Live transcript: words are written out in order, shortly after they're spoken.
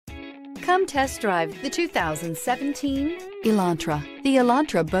Come test drive the 2017 Elantra. The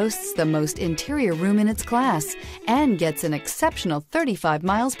Elantra boasts the most interior room in its class and gets an exceptional 35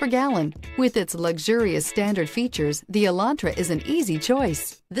 miles per gallon. With its luxurious standard features, the Elantra is an easy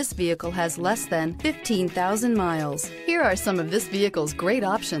choice. This vehicle has less than 15,000 miles. Here are some of this vehicle's great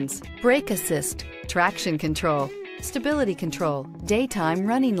options: brake assist, traction control, stability control, daytime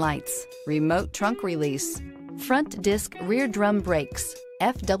running lights, remote trunk release, front disc rear drum brakes,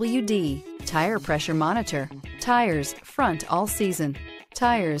 FWD, tire pressure monitor, tires front all season,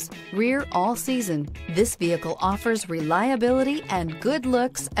 tires rear all season. This vehicle offers reliability and good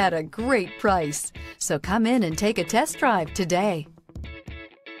looks at a great price. So come in and take a test drive today.